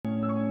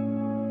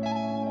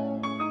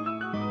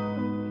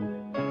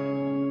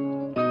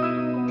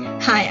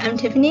Hi, I'm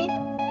Tiffany.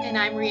 And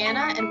I'm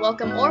Rihanna, and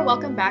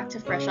welcome back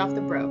to Fresh Off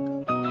the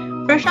Broke.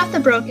 Fresh Off the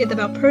Broke is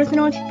about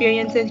personal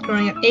experiences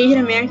growing up Asian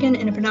American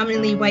in a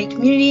predominantly white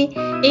community,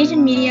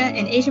 Asian media,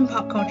 and Asian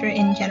pop culture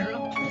in general.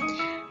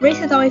 Race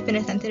has always been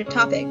a sensitive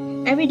topic.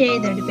 Every day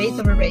there are debates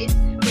over race.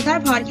 With our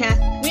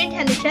podcast, we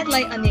intend to shed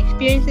light on the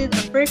experiences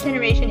of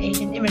first-generation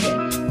Asian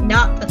immigrants,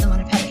 not put them on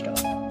a pedestal.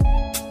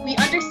 We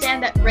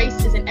understand that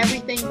race isn't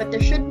everything, but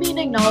there should be an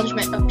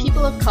acknowledgement of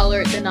people of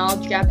color, the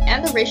knowledge gap,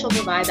 and the racial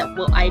divide that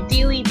will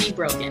ideally be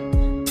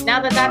broken. Now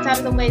that that's out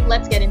of the way,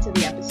 let's get into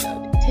the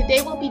episode.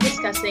 Today we'll be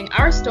discussing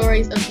our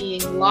stories of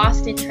being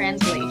lost in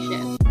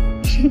translation.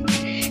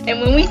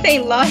 And when we say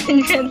lost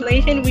in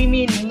translation, we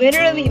mean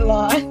literally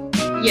lost.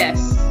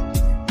 Yes.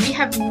 We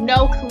have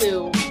no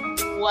clue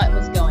what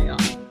was going on.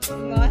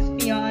 Lost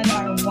beyond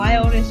our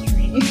wildest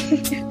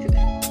dreams.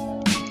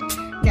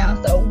 Now,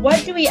 so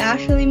what do we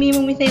actually mean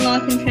when we say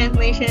lost in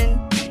translation?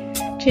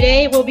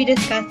 Today we'll be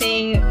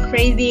discussing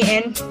crazy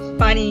and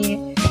funny,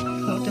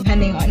 well,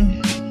 depending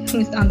on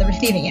who's on the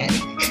receiving end,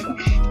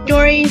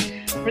 stories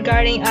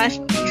regarding us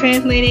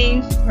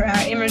translating for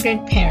our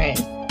immigrant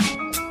parents.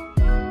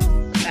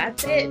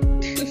 That's it.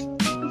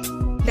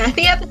 That's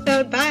the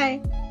episode.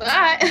 Bye.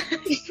 Bye.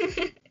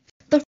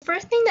 The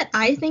first thing that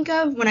I think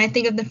of when I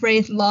think of the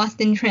phrase lost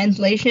in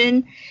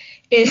translation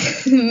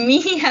is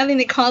me having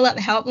to call up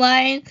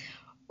helpline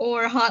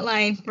or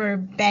hotline for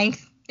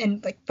banks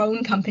and like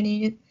phone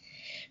companies,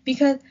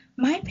 because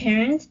my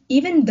parents,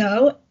 even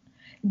though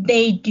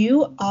they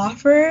do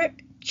offer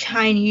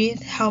Chinese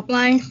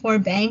helplines for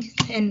banks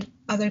and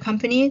other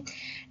companies,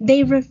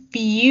 they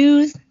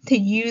refuse to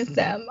use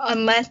them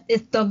unless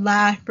it's the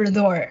last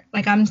resort.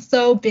 Like, I'm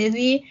so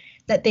busy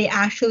that they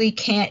actually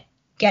can't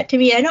get to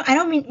me. I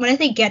don't mean, when I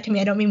say get to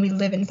me, I don't mean we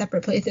live in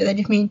separate places. I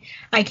just mean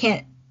I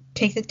can't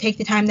take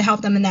the time to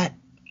help them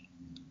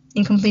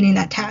in completing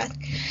that task.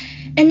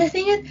 And the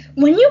thing is,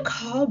 when you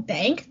call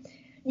banks,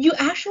 you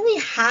actually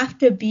have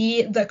to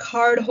be the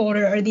card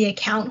holder or the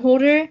account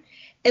holder,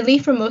 at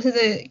least for most of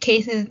the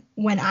cases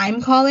when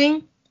I'm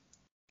calling.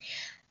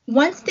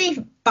 Once they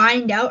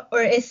find out,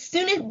 or as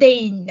soon as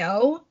they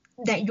know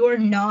that you're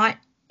not,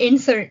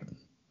 insert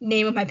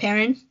name of my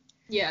parents.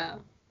 Yeah.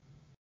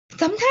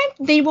 Sometimes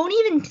they won't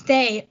even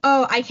say,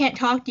 oh, I can't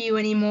talk to you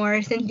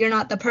anymore since you're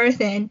not the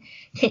person,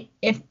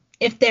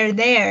 if they're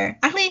there.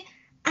 Actually,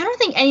 I don't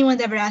think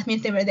anyone's ever asked me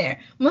if they were there.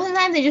 Most of the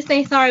time they just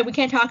say, sorry, we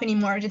can't talk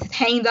anymore, just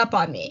hangs up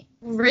on me.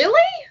 Really?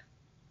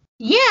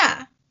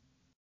 Yeah.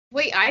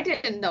 Wait, I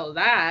didn't know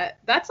that.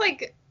 That's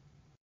like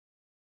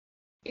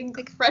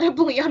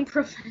incredibly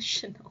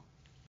unprofessional.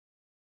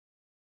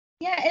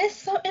 Yeah,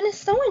 and it's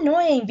so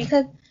annoying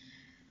because,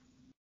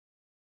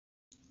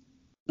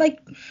 like,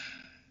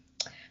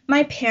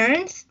 my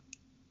parents,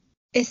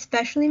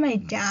 especially my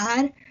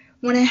dad,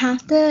 when I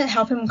have to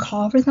help him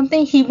call for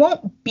something, he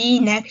won't be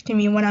next to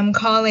me when I'm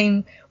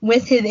calling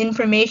with his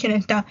information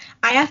and stuff.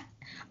 I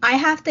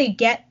have to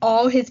get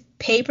all his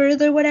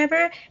papers or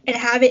whatever and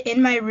have it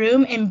in my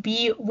room and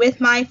be with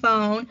my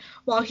phone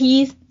while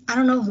he's, I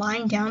don't know,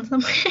 lying down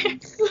somewhere.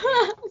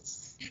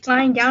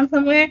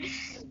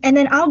 And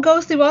then I'll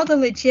go through all the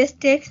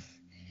logistics,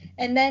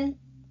 and then,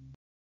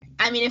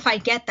 I mean, if I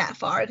get that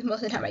far, because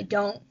most of the time I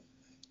don't.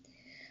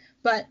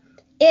 But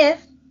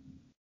if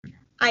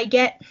I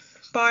get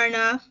far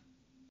enough,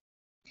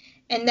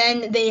 and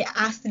then they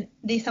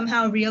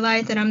somehow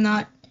realize that I'm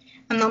not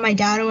my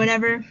dad or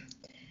whatever,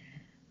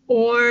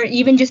 or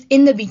even just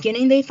in the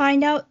beginning they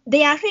find out,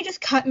 they actually just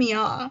cut me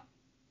off.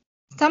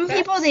 Some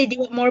people, they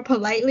do it more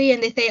politely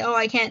and they say, oh,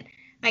 I can't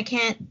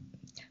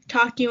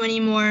talk to you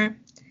anymore,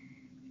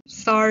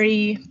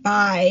 sorry,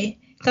 bye.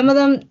 Some of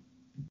them,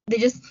 they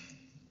just,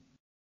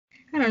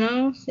 I don't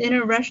know, in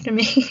a rush to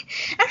me.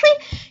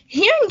 Actually,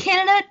 here in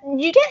Canada,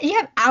 you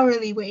have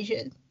hourly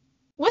wages.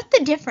 What's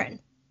the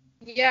difference?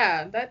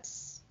 Yeah,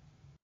 that's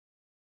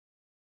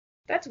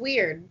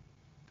weird.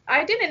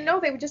 I didn't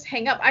know they would just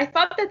hang up. I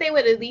thought that they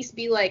would at least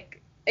be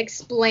like,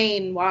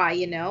 explain why,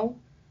 you know?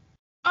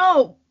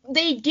 Oh,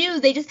 they do.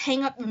 They just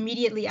hang up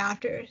immediately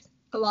after,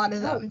 a lot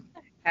of them.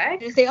 Okay.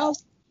 And say,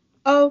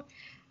 oh,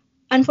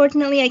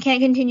 unfortunately, I can't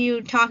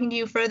continue talking to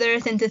you further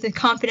since this is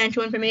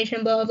confidential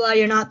information, blah, blah, blah.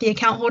 You're not the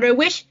account holder.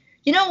 Which,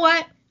 you know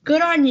what?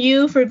 Good on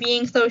you for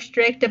being so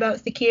strict about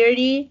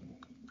security.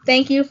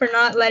 Thank you for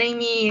not letting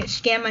me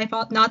scam my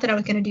phone. Not that I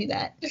was going to do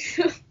that.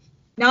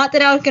 Not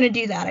that I was going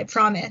to do that, I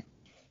promise.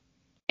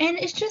 And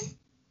it's just,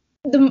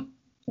 the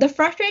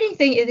frustrating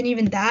thing isn't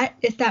even that.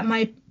 It's that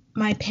my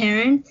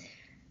parents,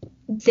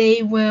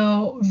 they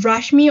will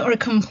rush me or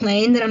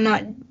complain that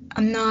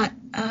I'm not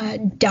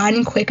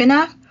done quick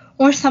enough.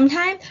 Or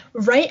sometimes,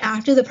 right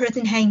after the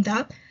person hangs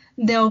up,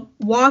 they'll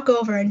walk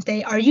over and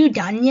say, are you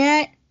done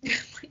yet? Oh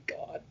my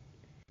god.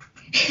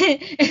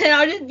 And then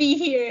I'll just be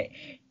here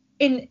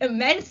in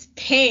immense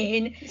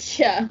pain.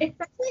 Yeah.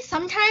 Especially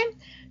sometimes,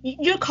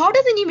 your call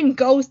doesn't even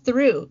go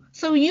through.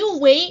 So you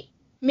wait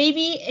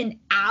maybe an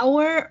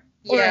hour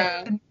or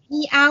a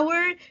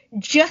hour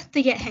just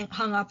to get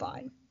hung up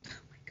on. Oh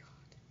my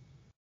god.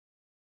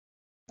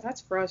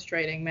 That's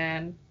frustrating,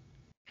 man.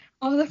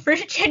 All the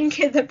first gen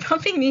kids are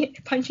punching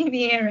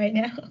the air right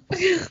now.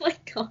 Oh my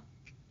god.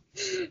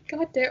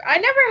 God damn. I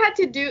never had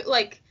to do,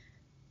 like,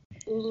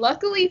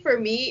 luckily for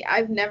me,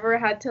 I've never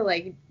had to,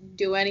 like,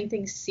 do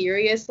anything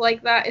serious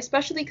like that,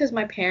 especially because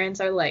my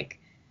parents are, like,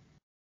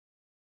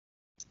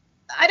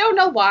 I don't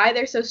know why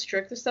they're so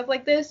strict with stuff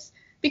like this,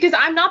 because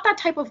I'm not that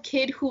type of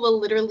kid who will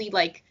literally,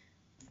 like,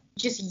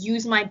 just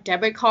use my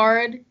debit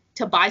card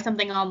to buy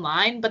something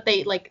online, but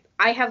they, like,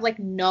 I have, like,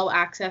 no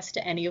access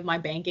to any of my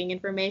banking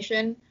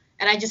information,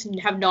 and I just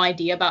have no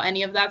idea about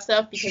any of that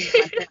stuff because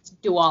my parents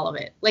do all of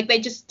it. Like, they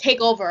just take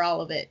over all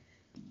of it.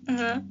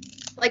 Uh-huh.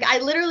 Like, I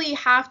literally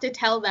have to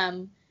tell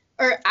them,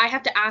 or I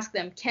have to ask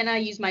them, can I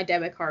use my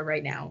debit card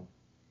right now?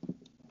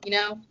 You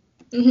know?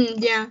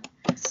 Yeah.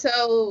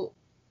 So,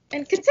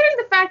 and considering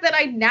the fact that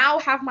I now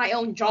have my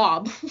own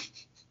job,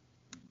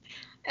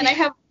 and I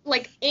have,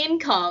 like,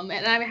 income,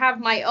 and I have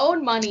my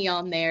own money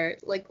on there,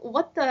 like,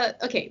 what the,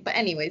 okay, but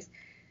anyways,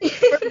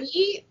 for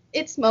me,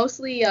 it's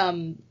mostly,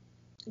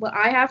 what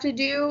I have to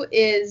do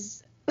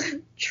is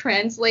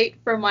translate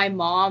for my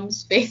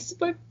mom's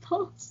Facebook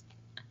post,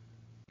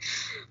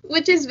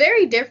 which is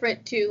very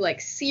different to,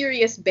 like,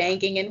 serious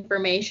banking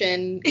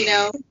information, you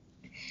know?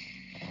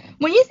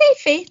 When you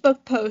say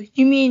Facebook post,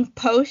 you mean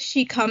posts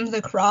she comes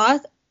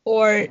across,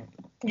 or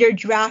you're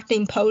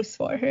drafting posts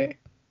for her?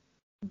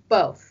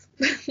 Both.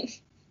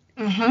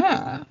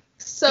 Uh-huh.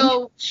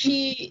 So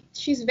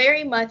she's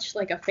very much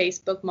like a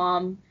Facebook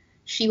mom.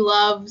 She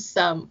loves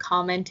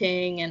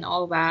commenting and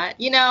all that,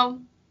 you know,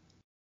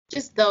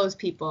 just those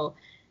people.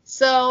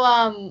 So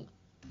on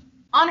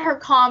her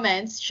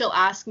comments, she'll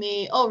ask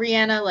me, "Oh,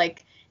 Rihanna,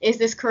 like, is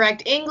this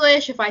correct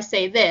English if I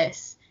say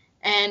this?"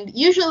 And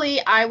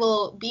usually I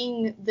will,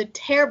 being the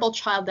terrible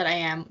child that I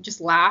am,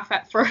 just laugh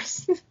at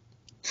first.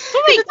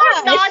 Oh my It's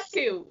hard gosh. not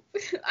to.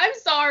 I'm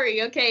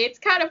sorry, okay? It's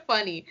kind of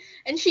funny.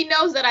 And she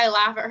knows that I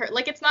laugh at her.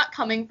 Like, it's not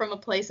coming from a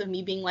place of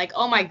me being like,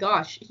 oh my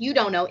gosh, you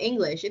don't know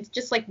English. It's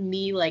just like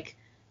me, like,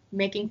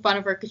 making fun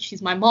of her because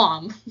she's my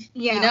mom.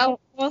 Yeah. You know?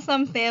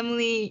 Wholesome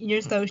family,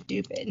 you're so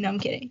stupid. No, I'm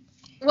kidding.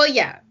 Well,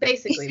 yeah,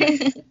 basically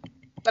that.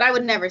 But I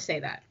would never say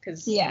that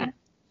because. Yeah.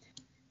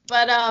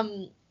 But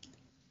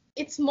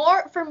it's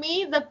more, for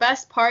me, the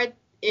best part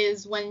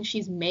is when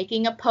she's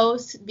making a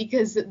post,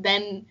 because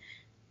then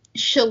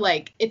she'll,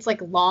 like, it's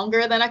like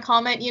longer than a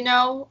comment, you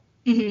know?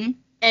 Mm-hmm.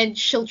 And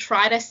she'll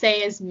try to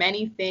say as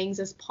many things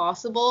as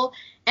possible.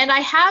 And I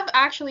have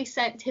actually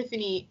sent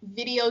Tiffany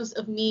videos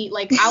of me,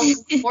 like, I'll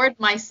record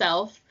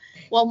myself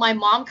while my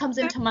mom comes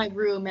into my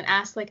room and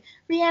asks, like,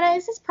 Rihanna,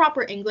 is this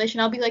proper English?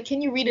 And I'll be like,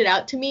 can you read it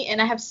out to me?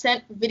 And I have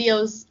sent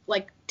videos,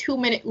 like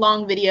 2-minute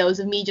long videos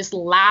of me just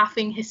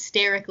laughing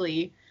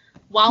hysterically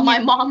while my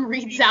mom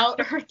reads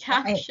out her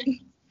caption.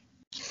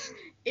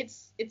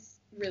 It's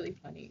really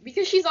funny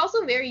because she's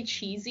also very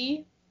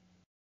cheesy.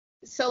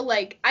 So,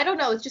 like, I don't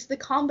know, it's just the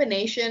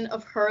combination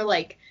of her,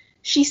 like,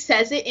 she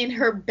says it in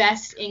her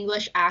best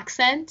English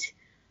accent,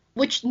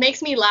 which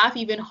makes me laugh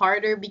even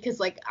harder because,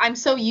 like, I'm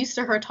so used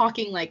to her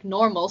talking, like,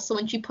 normal, so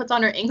when she puts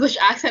on her English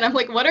accent, I'm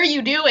like, what are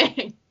you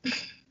doing?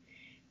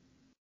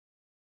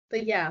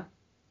 But yeah,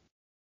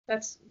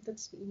 that's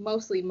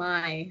mostly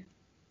my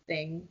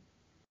thing.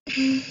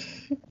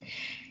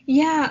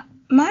 Yeah,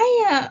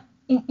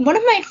 one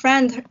of my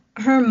friends,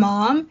 her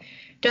mom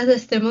does a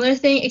similar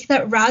thing,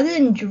 except rather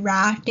than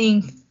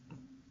drafting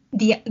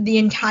the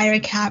entire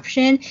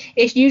caption,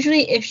 it's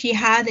usually if she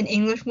has an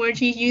English word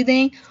she's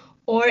using,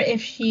 or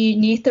if she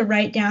needs to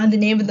write down the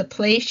name of the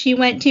place she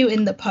went to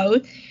in the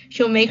post,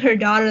 she'll make her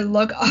daughter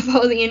look up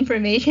all the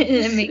information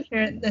and make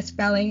sure the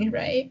spelling is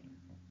right.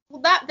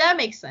 Well, that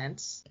makes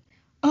sense.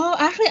 Oh,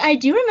 actually, I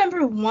do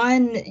remember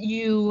one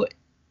you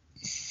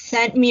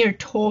sent me or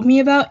told me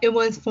about. It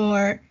was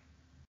for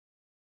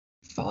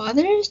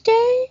Father's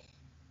Day?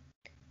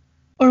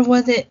 Or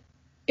was it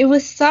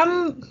was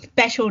some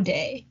special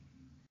day.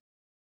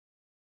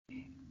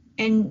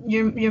 And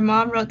your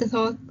mom wrote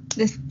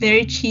this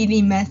very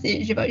cheesy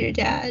message about your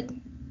dad.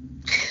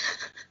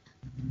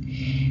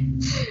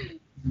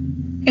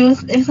 It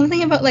was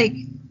something about, like,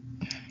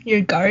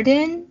 your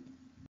garden.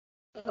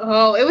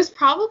 Oh, it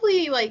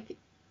probably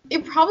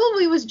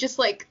was just,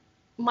 like,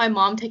 my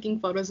mom taking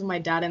photos of my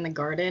dad in the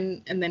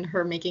garden and then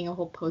her making a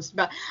whole post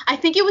about, I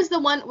think it was the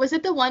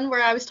one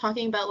where I was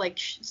talking about, like,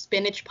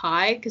 spinach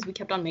pie because we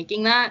kept on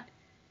making that?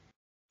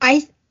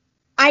 I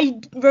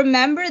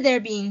remember there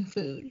being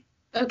food.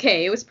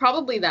 Okay, it was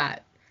probably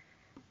that.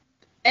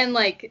 And,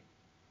 like,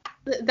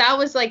 that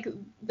was, like,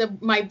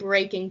 my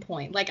breaking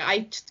point. Like, I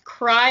just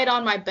cried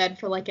on my bed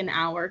for, like, an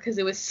hour because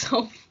it was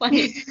so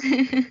funny.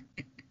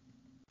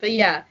 But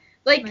yeah,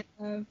 like,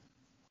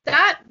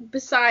 that,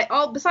 besides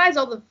all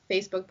the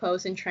Facebook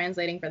posts and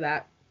translating for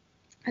that,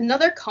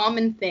 another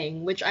common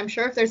thing, which I'm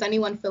sure if there's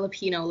anyone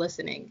Filipino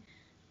listening,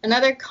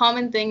 another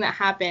common thing that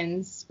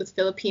happens with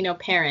Filipino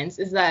parents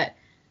is that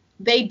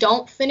they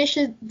don't finish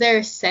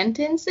their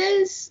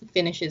sentences.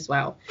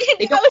 Wow.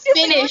 They don't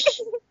finish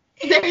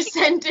their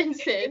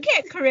sentences. You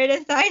can't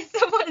criticize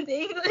someone's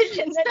English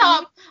and then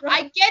Stop.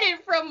 I get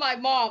it from my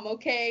mom,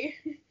 okay?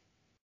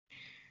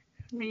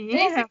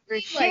 Yeah, for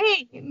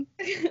Basically, shame.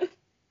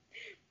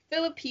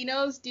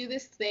 Filipinos do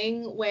this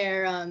thing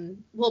where,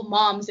 well,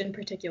 moms in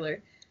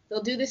particular,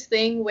 they'll do this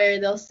thing where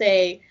they'll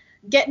say,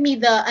 get me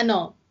the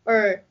ano,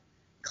 or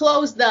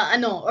close the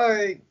ano,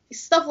 or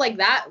stuff like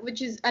that,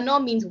 which is, ano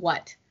means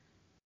what?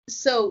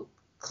 So,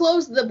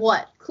 close the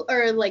what?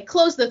 Or, like,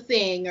 close the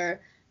thing,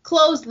 or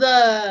close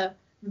and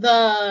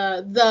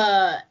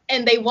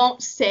they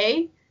won't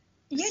say.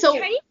 Yeah, So,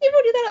 Chinese people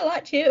do that a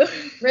lot too.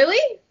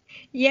 really?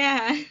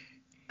 Yeah.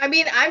 I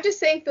mean, I'm just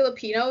saying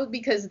Filipino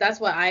because that's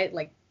what I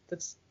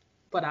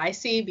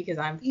see because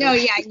I'm No, Filipino.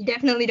 yeah, you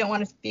definitely don't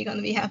want to speak on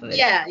the behalf of it.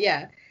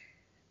 Yeah.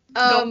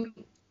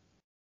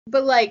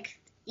 But like,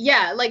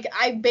 yeah, like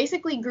I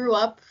basically grew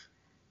up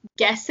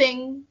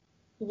guessing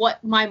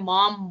what my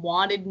mom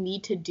wanted me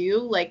to do,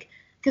 like,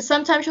 because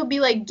sometimes she'll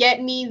be like,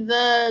 get me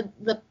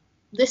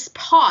this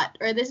pot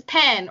or this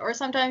pen, or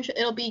sometimes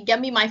it'll be get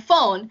me my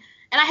phone,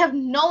 and I have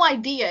no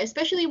idea,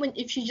 especially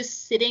if she's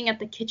just sitting at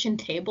the kitchen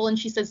table and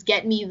she says,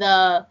 get me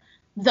the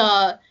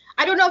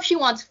I don't know if she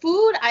wants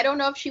food, I don't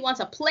know if she wants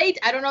a plate,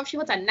 I don't know if she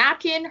wants a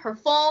napkin, her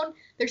phone.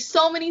 There's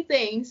so many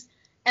things,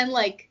 and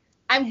like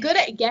I'm good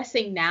at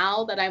guessing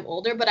now that I'm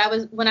older, but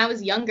when I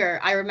was younger,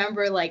 I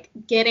remember like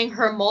getting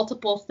her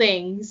multiple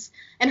things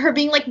and her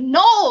being like,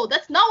 "No,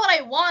 that's not what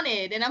I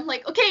wanted." And I'm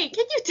like, "Okay,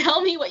 can you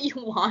tell me what you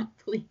want,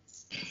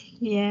 please?"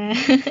 Yeah.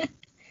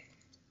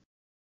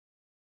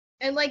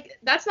 And like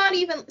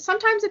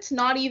sometimes it's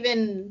not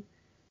even,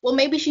 well,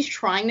 maybe she's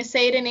trying to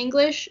say it in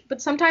English,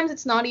 but sometimes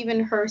it's not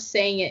even her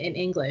saying it in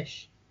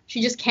English.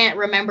 She just can't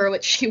remember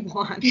what she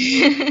wants.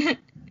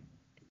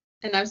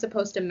 And I'm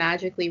supposed to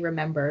magically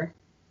remember.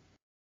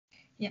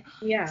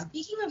 Yeah.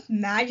 Speaking of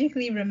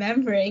magically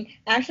remembering,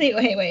 actually,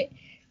 wait.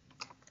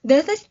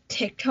 There's this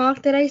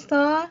TikTok that I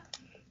saw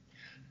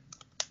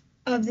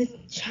of this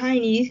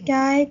Chinese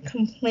guy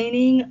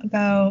complaining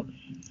about,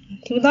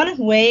 he was on his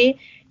way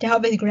to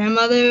help his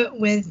grandmother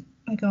with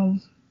like a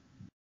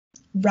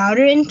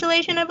router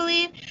installation, I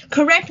believe.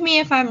 Correct me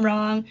if I'm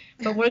wrong,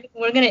 but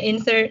we're gonna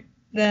insert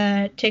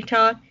the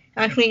TikTok.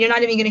 Actually, you're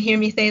not even gonna hear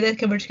me say this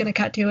because we're just gonna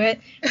cut to it.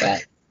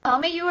 But tell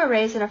me you were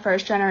raised in a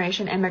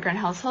first-generation immigrant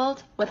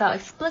household without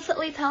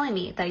explicitly telling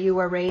me that you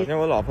were 昨 raised. 天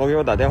我老婆给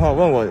我打电话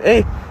问我，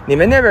哎，你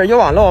们那边有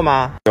网络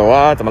吗？有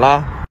啊，怎么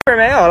了？这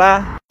边没有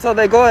啦。So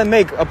they go and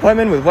make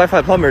appointment with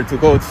Wi-Fi plumber to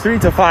go 3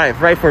 to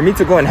 5, right, for me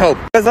to go and help.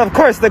 Because of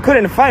course they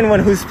couldn't find one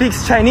who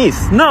speaks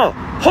Chinese. No,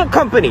 whole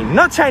company,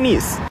 not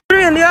Chinese.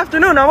 3 in the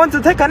afternoon, I want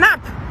to take a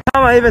nap.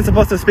 How am I even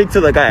supposed to speak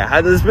to the guy?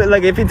 How does,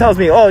 like, if he tells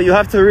me, oh, you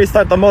have to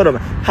restart the modem,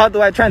 how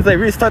do I translate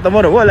restart the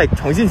modem? What, like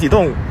重新启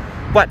动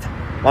what?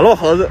 网络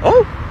盒子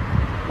Oh,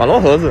 网络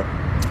盒子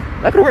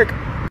That could work.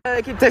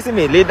 They keep texting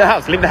me, leave the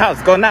house,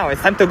 go now,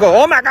 it's time to go.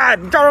 Oh my god,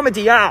 你着什么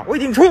急啊？我已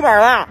经出门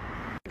了。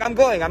I'm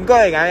going.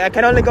 I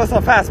can only go so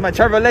fast. My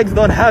travel legs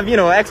don't have,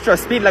 extra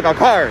speed like a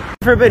car.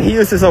 Forbid he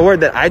uses a word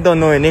that I don't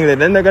know in English.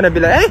 Then they're gonna be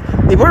like, hey,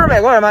 你不是美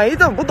国人吗？你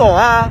怎么不懂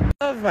啊？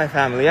 I love my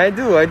family. I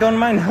do. I don't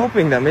mind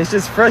helping them. It's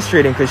just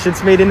frustrating because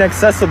shit's made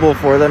inaccessible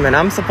for them and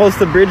I'm supposed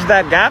to bridge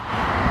that gap.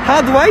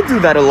 How do I do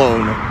that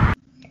alone?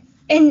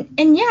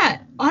 and yeah,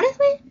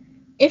 honestly,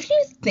 if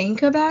you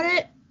think about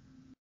it,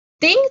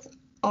 things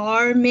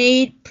are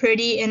made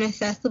pretty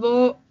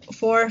inaccessible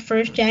for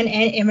first gen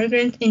and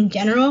immigrants in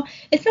general,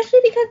 especially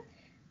because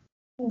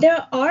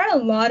there are a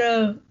lot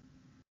of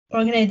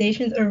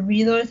organizations or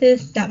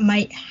resources that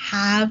might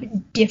have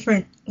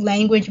different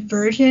language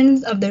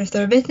versions of their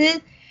services,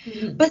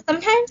 but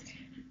sometimes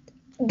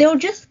they'll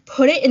just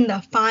put it in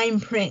the fine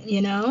print,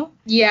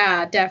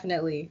 Yeah,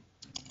 definitely.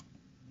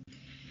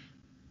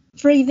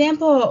 For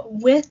example,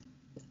 with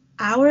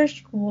our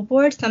school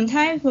board,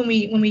 sometimes when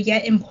we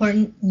get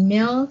important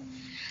emails,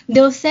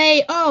 they'll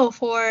say, oh,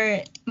 for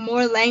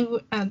more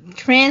language,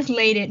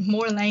 translated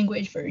more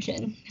language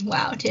version.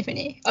 Wow,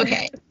 Tiffany.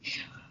 Okay.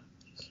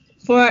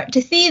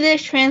 To see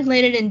this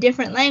translated in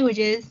different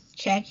languages,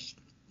 check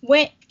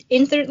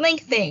insert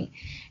link thing.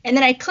 And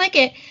then I click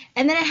it,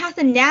 and then I have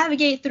to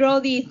navigate through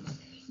all these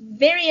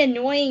very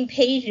annoying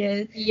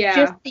pages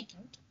just to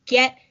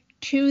get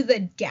to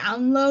the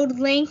download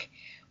link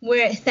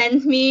where it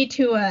sends me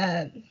to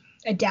a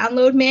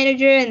download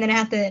manager, and then I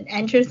have to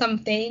enter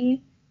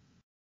something.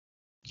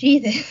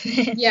 Jesus.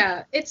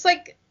 Yeah, it's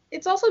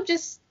also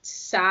just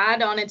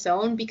sad on its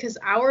own because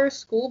our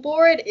school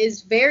board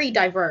is very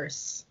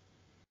diverse.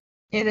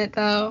 Is it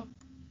though?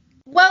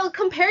 Well,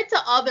 compared to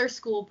other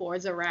school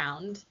boards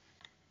around,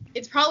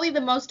 it's probably the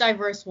most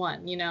diverse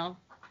one,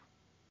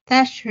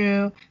 That's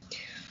true.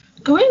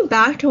 Going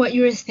back to what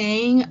you were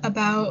saying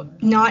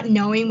about not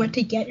knowing what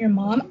to get your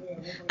mom,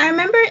 I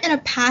remember in a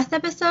past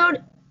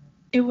episode,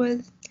 it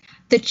was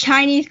the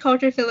Chinese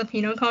culture,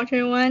 Filipino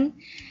culture one.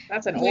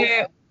 That's an old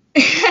one.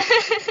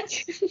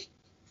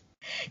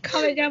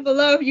 Comment down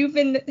below if you've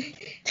been... No!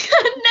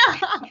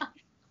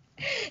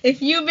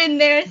 If you've been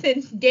there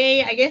since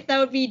I guess that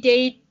would be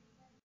day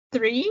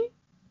 3?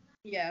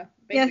 Yeah.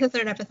 Yeah, it's the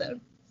 3rd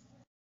episode.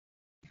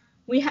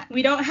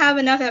 We don't have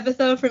enough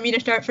episodes for me to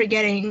start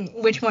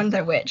forgetting which ones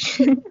are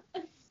which.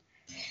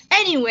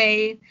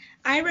 Anyway,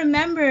 I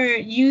remember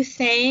you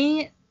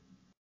saying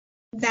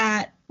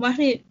that, well,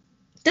 actually,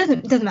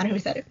 doesn't matter who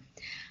said it,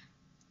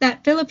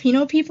 that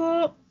Filipino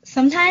people,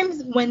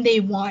 sometimes when they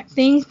want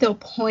things, they'll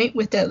point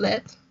with their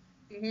lips.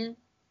 Mm-hmm.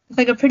 It's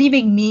like a pretty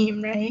big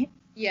meme, right?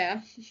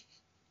 Yeah.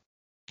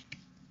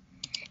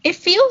 It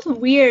feels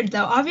weird,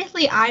 though.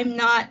 Obviously, I'm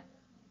not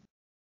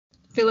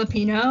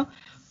Filipino,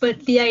 but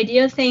the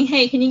idea of saying,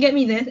 hey, can you get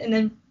me this? And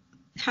then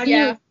how do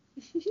Yeah. you...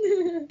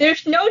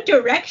 There's no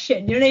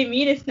direction, you know what I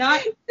mean? It's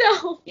not...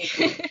 No.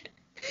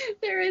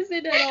 There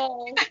isn't at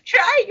all. I'm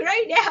trying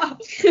right now.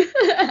 It's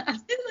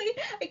like,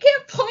 I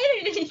can't point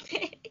at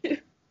anything.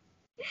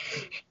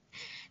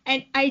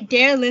 And I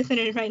dare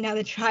listeners right now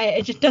to try it.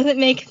 It just doesn't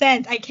make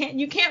sense.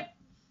 You can't...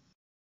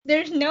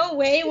 There's no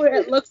way where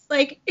it looks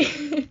like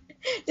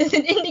there's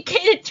an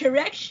indicated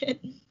direction.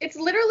 It's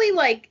literally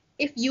like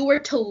if you were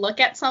to look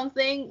at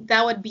something,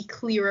 that would be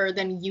clearer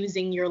than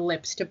using your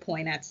lips to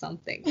point at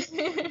something.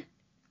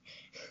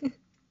 I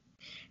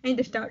need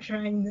to stop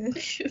trying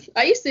this.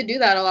 I used to do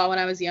that a lot when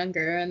I was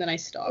younger, and then I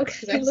stopped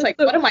because I was Look like,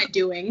 so- what am I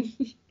doing?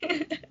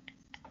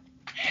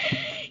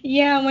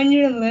 Yeah, when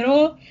you're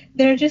little,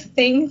 there are just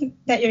things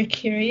that you're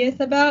curious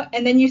about,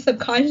 and then you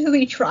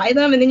subconsciously try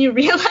them, and then you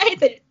realize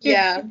that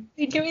Yeah.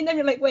 you're doing them.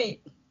 You're like,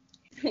 wait,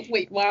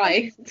 Wait,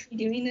 why? you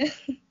doing this?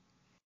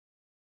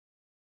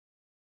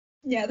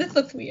 Yeah, this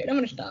looks weird. I'm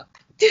gonna stop.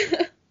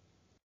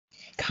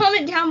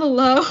 Comment down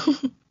below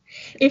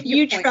if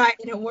you point. tried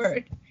and it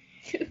worked.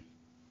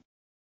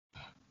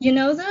 You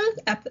know those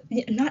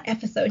not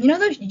episodes. You know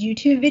those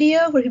YouTube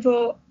videos where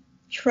people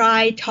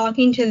try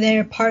talking to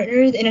their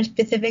partners in a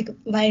specific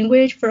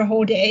language for a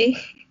whole day?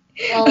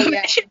 Oh,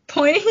 yeah.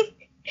 Pointing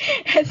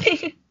at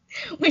things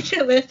we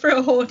should live for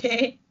a whole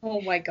day.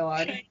 Oh my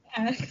god.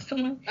 Trying to ask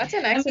someone. That's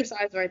an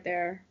exercise right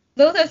there.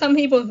 Those are some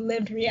people's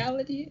lived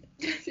reality.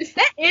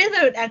 That is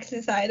an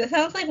exercise. It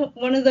sounds like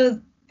one of those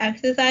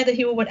exercises that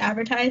people would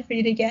advertise for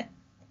you to get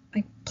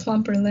like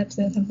plumper lips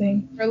or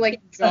something. Or like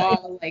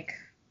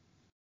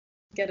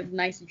get a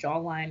nice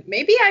jawline.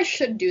 Maybe I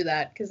should do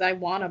that because I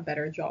want a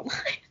better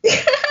jawline.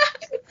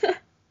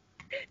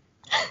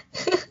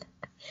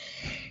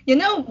 You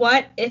know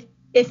what? If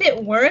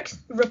it works,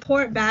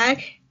 report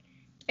back,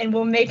 and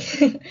we'll make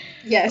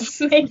Yes.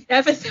 make an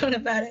episode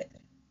about it.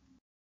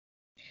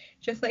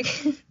 Just like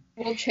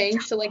We'll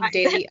change to like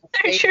daily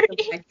updates surgery.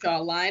 of my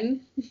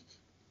jawline.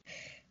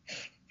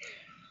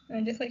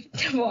 And just like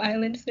double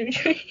eyelid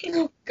surgery.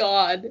 Oh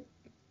god.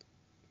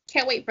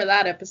 Can't wait for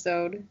that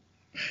episode.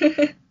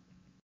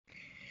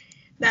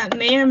 That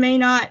may or may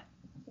not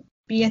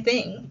be a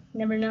thing.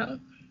 Never know.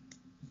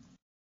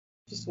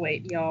 Just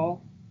wait,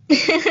 y'all.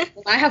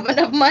 When I have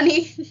enough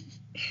money.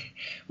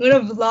 I'm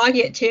gonna vlog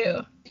it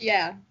too.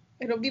 Yeah.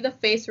 It'll be the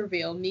face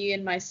reveal, me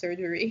and my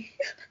surgery.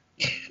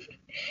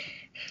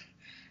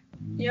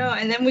 Yeah,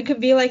 and then we could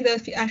be like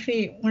those.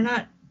 Actually, we're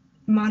not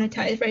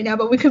monetized right now,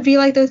 but we could be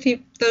like those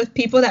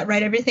people that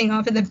write everything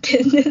off as a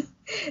business,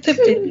 the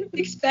business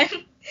expense.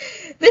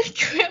 This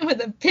trip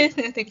was a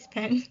business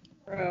expense.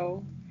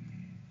 Bro.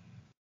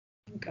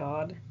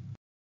 God.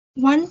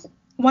 One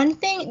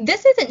thing.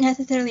 This isn't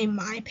necessarily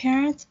my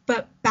parents,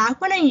 but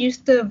back when I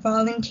used to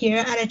volunteer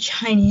at a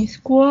Chinese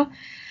school,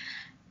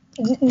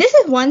 this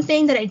is one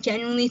thing that I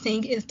genuinely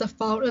think is the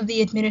fault of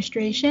the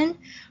administration.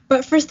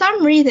 But for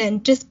some reason,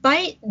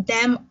 despite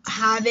them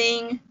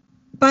having,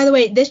 by the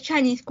way, this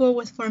Chinese school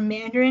was for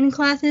Mandarin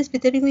classes,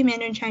 specifically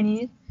Mandarin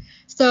Chinese.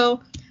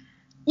 So,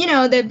 you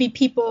know, there'd be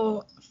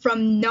people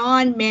from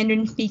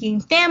non-Mandarin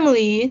speaking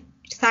families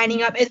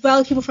signing up, as well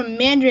as people from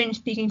Mandarin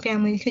speaking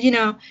families. Because, you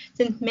know,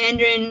 since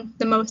Mandarin,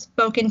 the most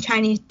spoken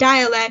Chinese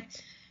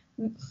dialect,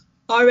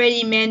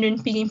 already Mandarin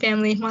speaking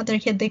families want their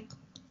kids to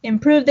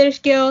improve their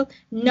skills.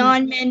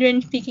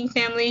 Non-Mandarin speaking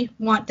families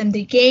want them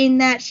to gain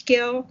that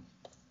skill.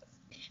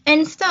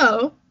 And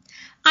so,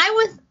 I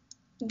was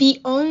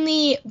the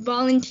only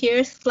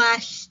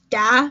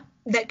volunteer/staff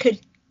that could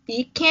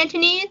speak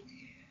Cantonese,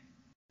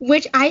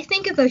 which I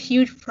think is a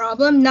huge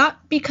problem,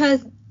 not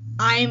because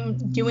I'm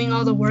doing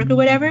all the work or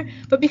whatever,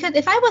 but because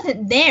if I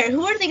wasn't there,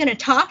 who are they going to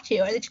talk to?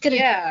 Are they just going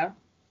to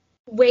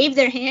wave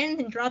their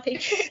hands and draw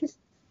pictures?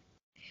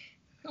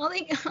 All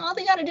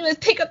they got to do is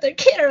pick up their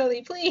kid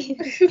early,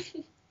 please.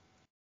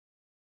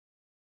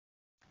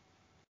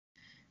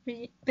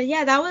 But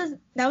yeah, that was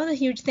a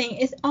huge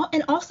thing.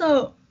 And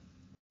also,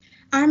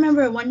 I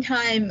remember one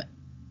time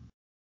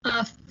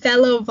a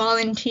fellow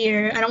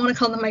volunteer, I don't want to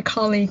call them my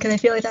colleague because I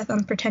feel like that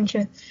sounds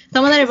pretentious,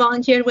 someone that I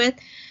volunteered with,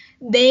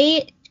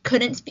 they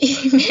couldn't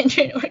speak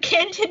Mandarin or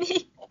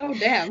Cantonese. Oh,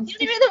 damn. The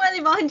only reason why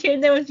they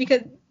volunteered there was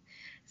because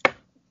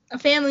a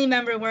family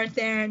member weren't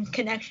there and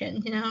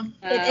connection, you know?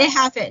 It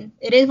happened.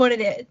 It is what it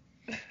is.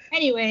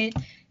 Anyway,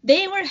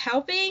 they were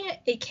helping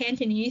a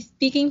Cantonese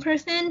speaking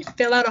person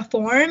fill out a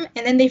form,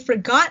 and then they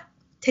forgot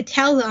to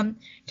tell them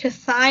to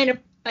sign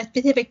a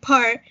specific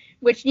part,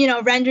 which, you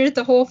know, renders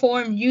the whole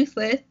form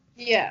useless.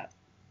 Yeah.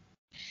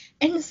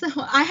 And so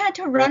I had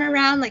to run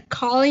around, like,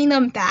 calling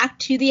them back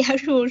to the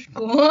actual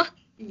school.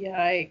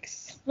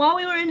 Yikes. While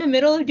we were in the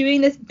middle of doing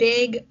this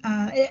big,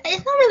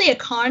 it's not really a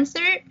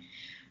concert,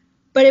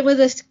 but it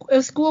was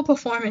a school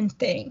performance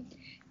thing,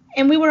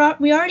 and we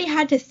already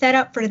had to set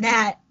up for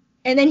that.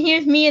 And then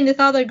here's me and this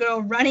other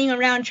girl running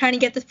around trying to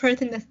get this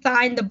person to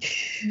sign the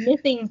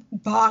missing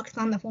box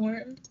on the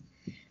form.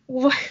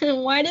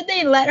 Why did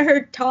they let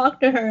her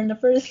talk to her in the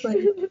first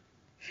place?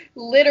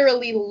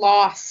 Literally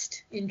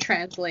lost in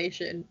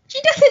translation.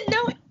 She doesn't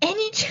know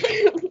any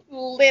Chinese.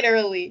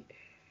 Literally.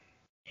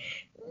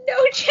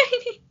 No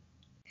Chinese.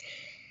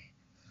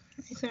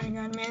 I swear to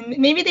God, man.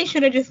 Maybe they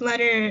should have just let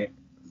her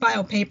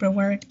file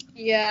paperwork.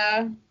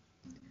 Yeah.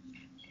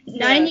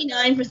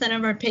 99%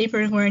 of our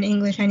papers were in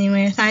English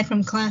anyway, aside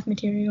from class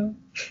material.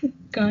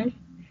 God.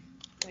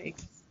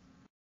 Thanks.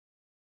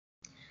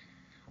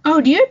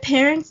 Oh, do your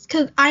parents,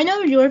 because I know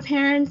your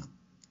parents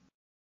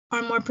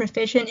are more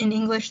proficient in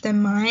English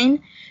than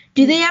mine.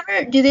 Do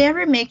they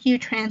ever make you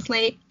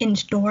translate in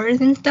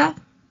stores and stuff?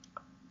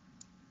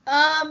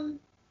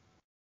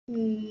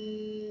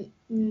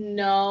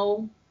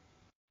 No.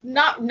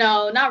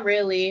 Not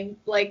really.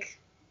 Like,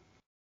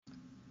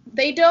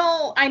 they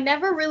don't, I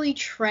never really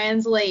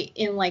translate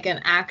in like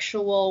an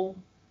actual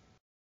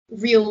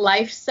real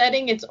life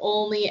setting. It's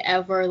only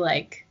ever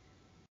like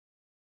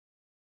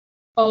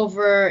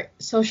over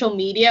social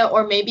media,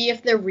 or maybe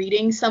if they're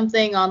reading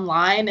something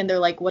online and they're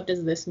like, what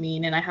does this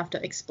mean? And I have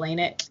to explain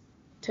it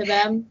to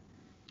them.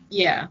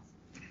 Yeah.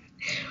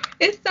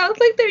 It sounds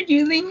like they're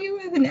using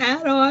you as an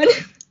add-on.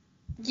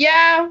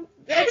 Yeah,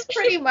 that's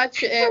pretty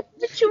much it.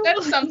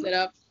 That sums it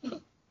up.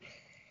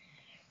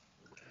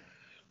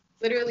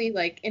 Literally,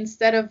 like,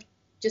 instead of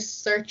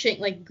just searching,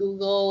 like,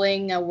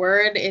 Googling a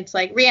word, it's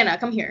like, Rihanna,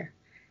 come here.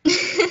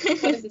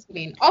 What does this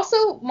mean?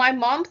 Also, my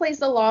mom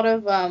plays a lot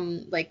of,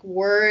 like,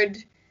 word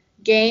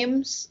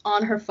games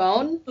on her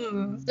phone.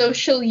 So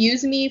she'll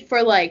use me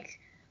for, like,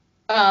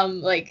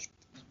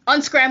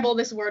 unscramble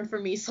this word for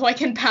me so I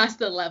can pass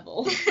the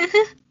level.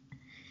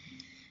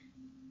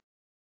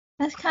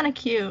 That's kind of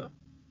cute.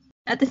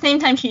 At the same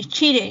time, she's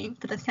cheating,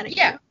 but that's kind of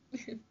cute. Yeah.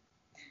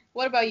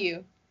 What about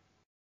you?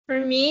 For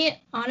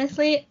me,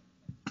 honestly,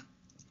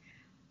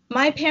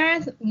 my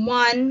parents,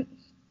 one,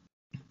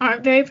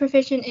 aren't very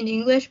proficient in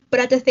English,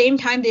 but at the same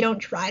time, they don't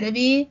try to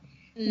be.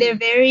 They're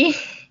very...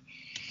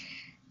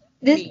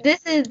 This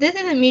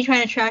isn't me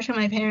trying to trash on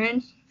my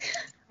parents.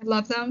 I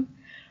love them.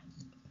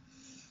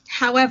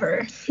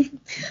 However,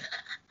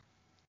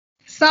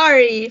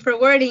 sorry for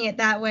wording it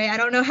that way. I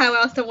don't know how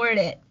else to word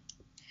it.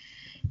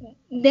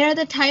 They're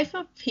the type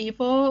of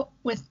people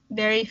with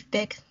very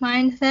fixed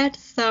mindsets,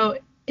 so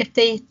if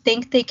they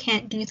think they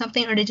can't do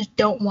something or they just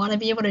don't want to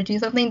be able to do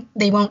something,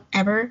 they won't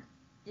ever.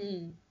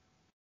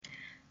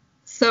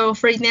 So,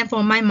 for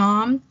example, my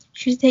mom,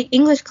 she used to take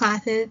English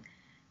classes,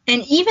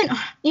 and even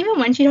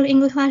when she took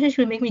English classes,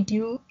 she would make me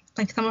do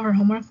like some of her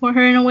homework for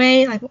her in a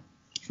way. Like,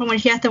 from when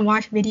she has to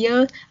watch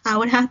videos, I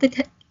would have to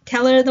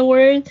tell her the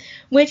words.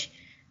 Which,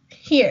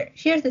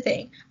 here's the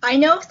thing. I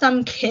know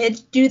some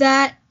kids do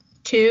that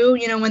too,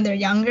 when they're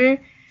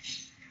younger,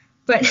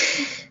 but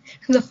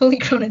as a fully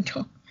grown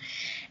adult.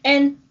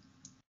 And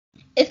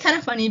it's kind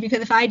of funny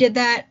because if I did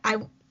that,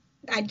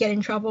 I'd get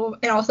in trouble,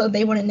 and also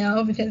they wouldn't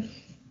know because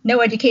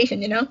no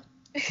education,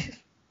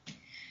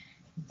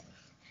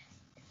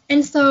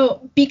 And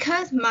so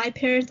because my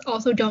parents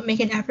also don't make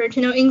an effort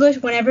to know English,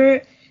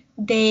 whenever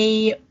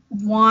they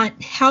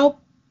want help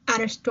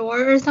at a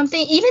store or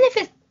something, even if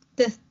it's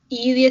the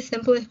easiest,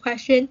 simplest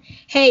question,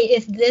 hey,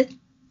 is this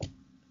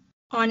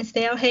on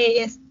sale?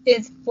 Hey,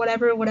 is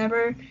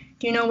whatever,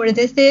 do you know where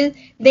this is?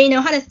 They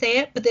know how to say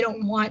it, but they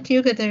don't want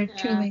to because they're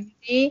too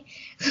lazy.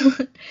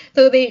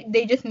 So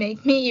they just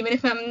make me, even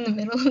if I'm in the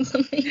middle of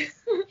something.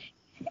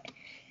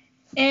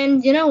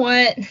 And you know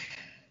what?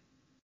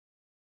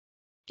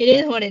 It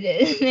is what it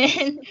is,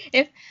 man.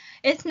 If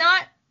it's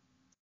not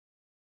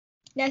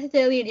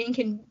necessarily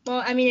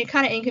it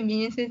kind of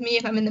inconveniences me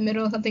if I'm in the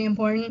middle of something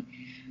important,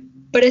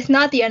 but it's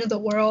not the end of the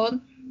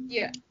world.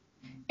 Yeah.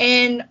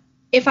 And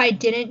if I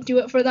didn't do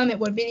it for them, it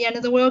would be the end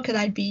of the world because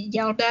I'd be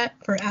yelled at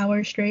for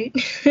hours straight.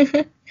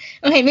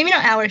 Okay, maybe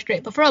not hours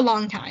straight, but for a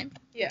long time.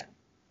 Yeah.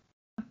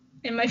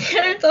 And my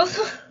parents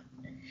also,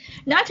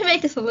 not to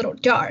make this a little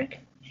dark,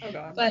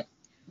 but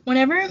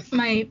whenever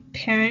my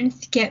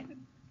parents get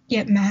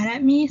mad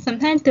at me,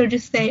 sometimes they'll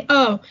just say,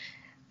 oh,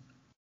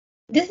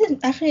 this is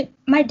actually,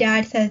 my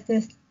dad says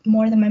this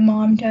more than my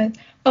mom does.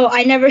 Oh,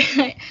 I never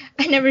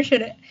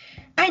should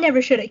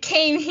have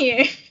came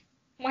here.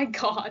 My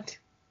God.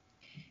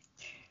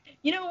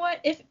 You know what?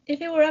 If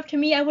it were up to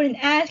me, I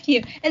wouldn't ask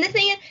you. And the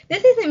thing is,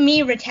 this isn't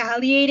me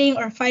retaliating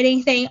or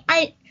fighting, saying,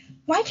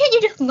 why can't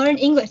you just learn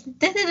English?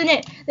 This isn't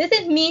it. This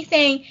is me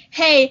saying,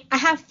 hey, I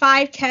have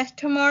 5 tests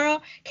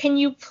tomorrow. Can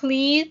you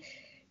please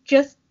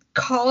just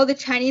call the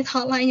Chinese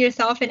hotline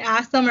yourself and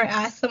ask them, or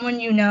ask someone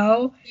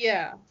to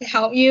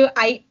help you?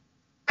 I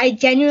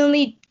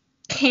genuinely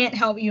can't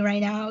help you right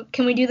now.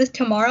 Can we do this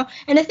tomorrow?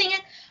 And the thing is,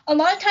 a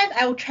lot of times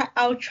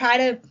I'll try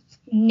to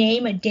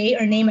name a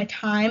date or name a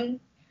time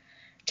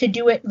to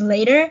do it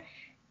later,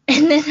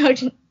 and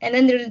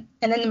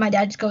then my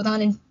dad just goes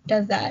on and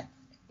does that.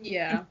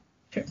 Yeah.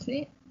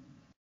 Personally.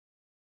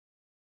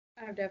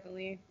 I've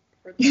definitely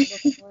heard them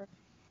before.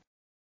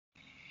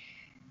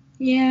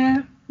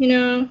 Yeah,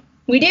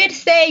 we did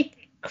say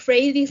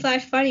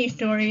crazy/funny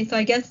story, so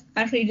I guess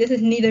actually this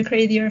is neither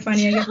crazy or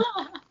funny. I guess it's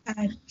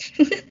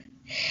bad.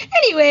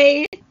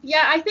 Anyway.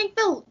 Yeah, I think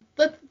the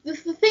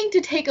thing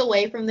to take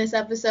away from this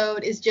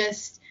episode is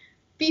just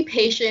be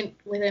patient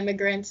with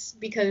immigrants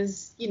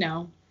because,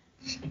 even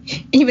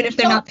if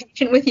they're not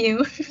patient with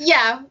you.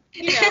 Yeah,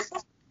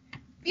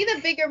 be the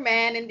bigger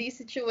man in these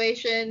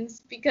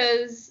situations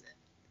because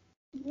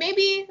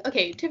maybe,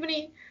 okay,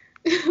 Tiffany,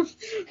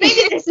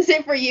 maybe this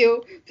isn't for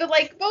you, but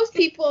like most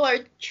people are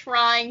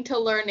trying to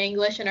learn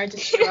English and are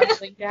just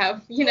struggling to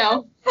have,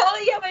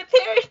 Calling out my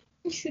parents.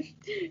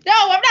 No,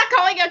 I'm not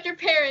calling out your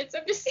parents.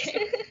 I'm just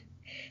saying.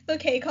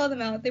 Okay, call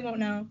them out. They won't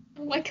know.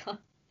 Oh my god.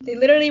 They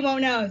literally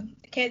won't know.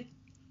 They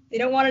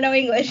don't want to know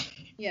English.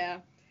 Yeah.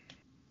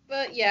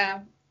 But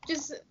yeah,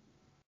 just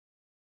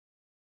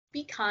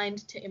be kind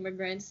to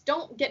immigrants.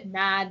 Don't get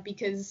mad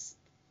because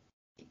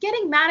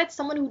getting mad at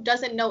someone who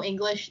doesn't know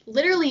English,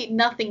 literally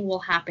nothing will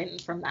happen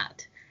from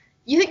that.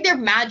 You think they're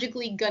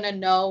magically gonna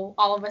know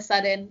all of a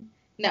sudden?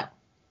 No.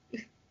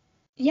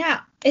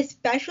 Yeah,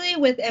 especially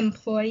with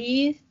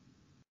employees.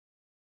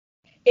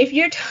 If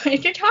you're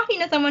talking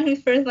to someone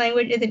whose first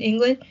language isn't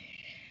English,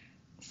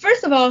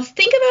 first of all,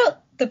 think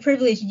about the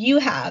privilege you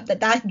have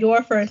that's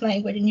your first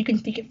language and you can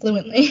speak it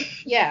fluently.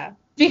 Yeah.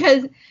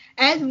 Because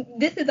as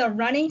this is a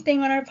running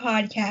thing on our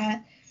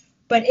podcast,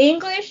 but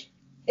English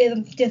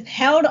is just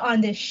held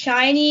on this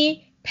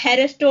shiny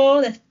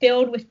pedestal that's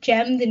filled with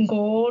gems and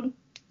gold.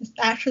 It's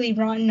actually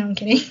rotten. No, I'm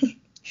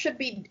kidding. Should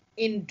be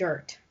in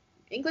dirt.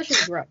 English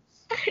is gross.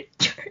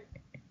 Dirt.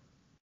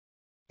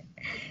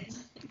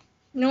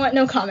 You know what?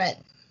 No comment.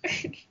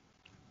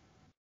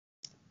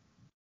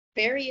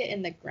 Bury it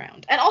in the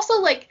ground. And also,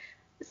 like,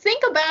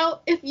 think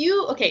about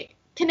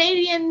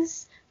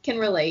Canadians can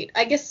relate.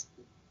 I guess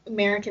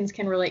Americans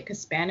can relate because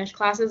Spanish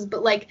classes,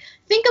 but, like,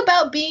 think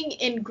about being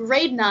in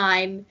grade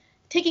 9,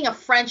 taking a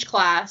French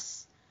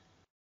class,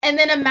 and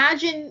then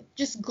imagine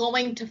just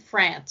going to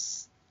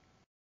France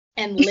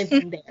and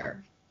living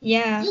there.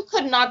 Yeah. You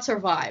could not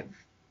survive.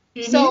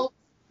 Mm-hmm. So,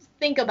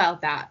 think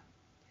about that.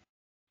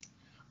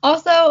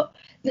 Also,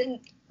 the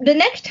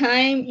next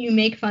time you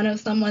make fun of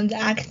someone's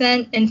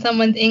accent and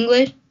someone's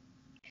English,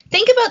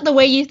 think about the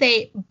way you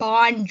say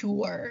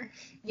bonjour.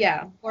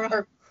 Yeah.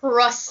 Or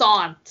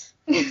croissant.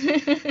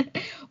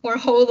 Or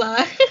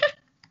hola.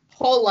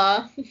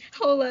 Hola.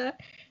 Hola.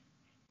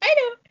 I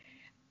know.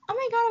 Oh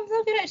my god, I'm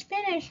so good at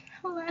Spanish.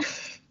 Hola. Oh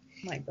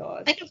my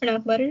god. I can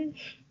pronounce letters.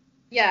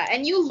 Yeah,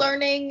 and you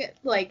learning,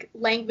 like,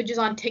 languages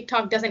on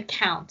TikTok doesn't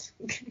count.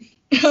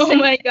 Oh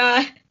my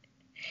god.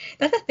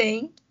 That's a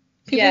thing.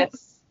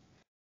 Yes.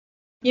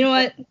 You know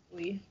what?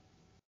 Definitely.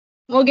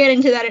 We'll get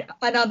into that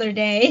another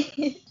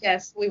day.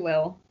 Yes, we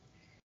will.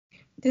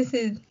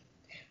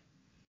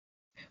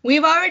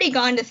 We've already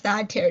gone to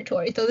sad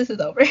territory, so this is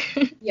over.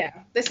 Yeah,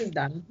 this is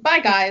done. Bye,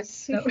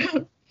 guys.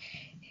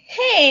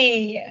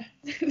 Hey!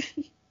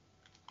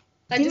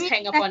 I just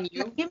hang up on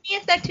you. Give me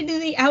a sec to do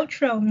the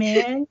outro,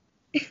 man.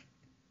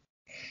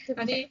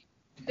 Tiffany,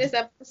 this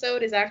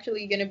episode is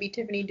actually going to be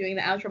Tiffany doing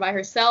the outro by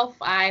herself.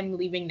 I'm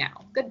leaving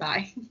now.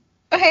 Goodbye.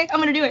 Okay,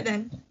 I'm going to do it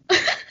then.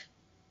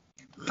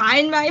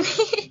 Fine by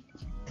me.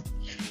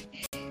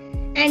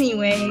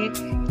 Anyway,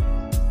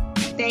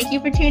 thank you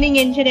for tuning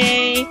in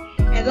today.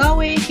 As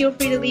always, feel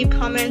free to leave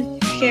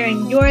comments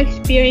sharing your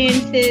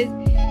experiences,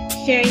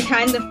 sharing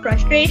times of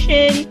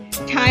frustration,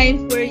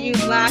 times where you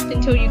laughed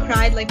until you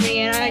cried like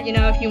Rihanna.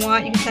 If you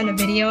want, you can send a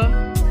video.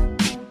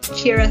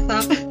 Cheer us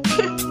up.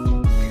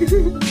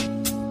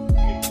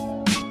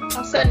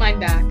 I'll send mine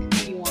back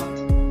if you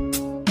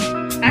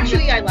want.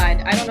 Actually, I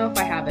lied. I don't know if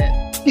I have it.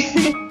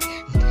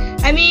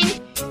 I mean,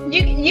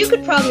 you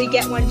could probably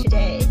get one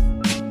today.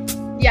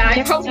 Yeah,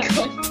 I probably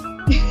could.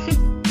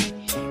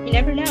 You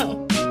never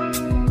know.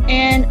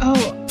 And,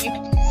 you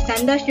could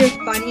send us your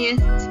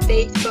funniest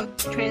Facebook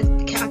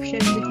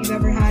captions if you've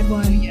ever had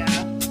one. Yeah.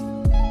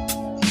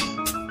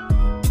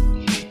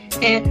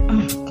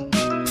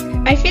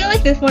 And I feel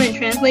like this wouldn't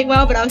translate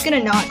well, but I was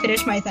gonna not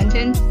finish my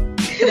sentence.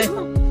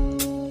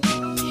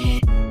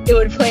 It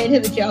would play into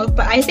the joke,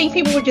 but I think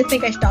people would just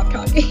think I stopped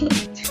talking.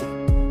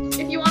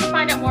 If you want to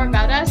find out more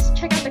about us,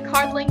 check out the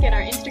card link in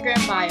our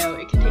Instagram bio.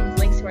 It contains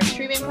links to our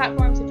streaming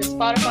platforms such as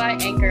Spotify,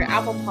 Anchor,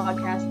 Apple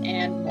Podcasts,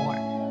 and more.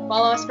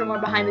 Follow us for more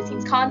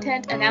behind-the-scenes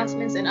content,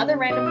 announcements, and other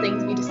random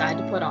things we decide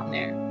to put on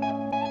there.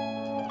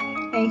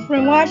 Thanks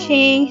for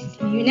watching.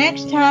 See you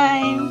next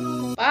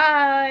time.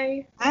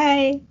 Bye!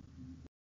 Bye.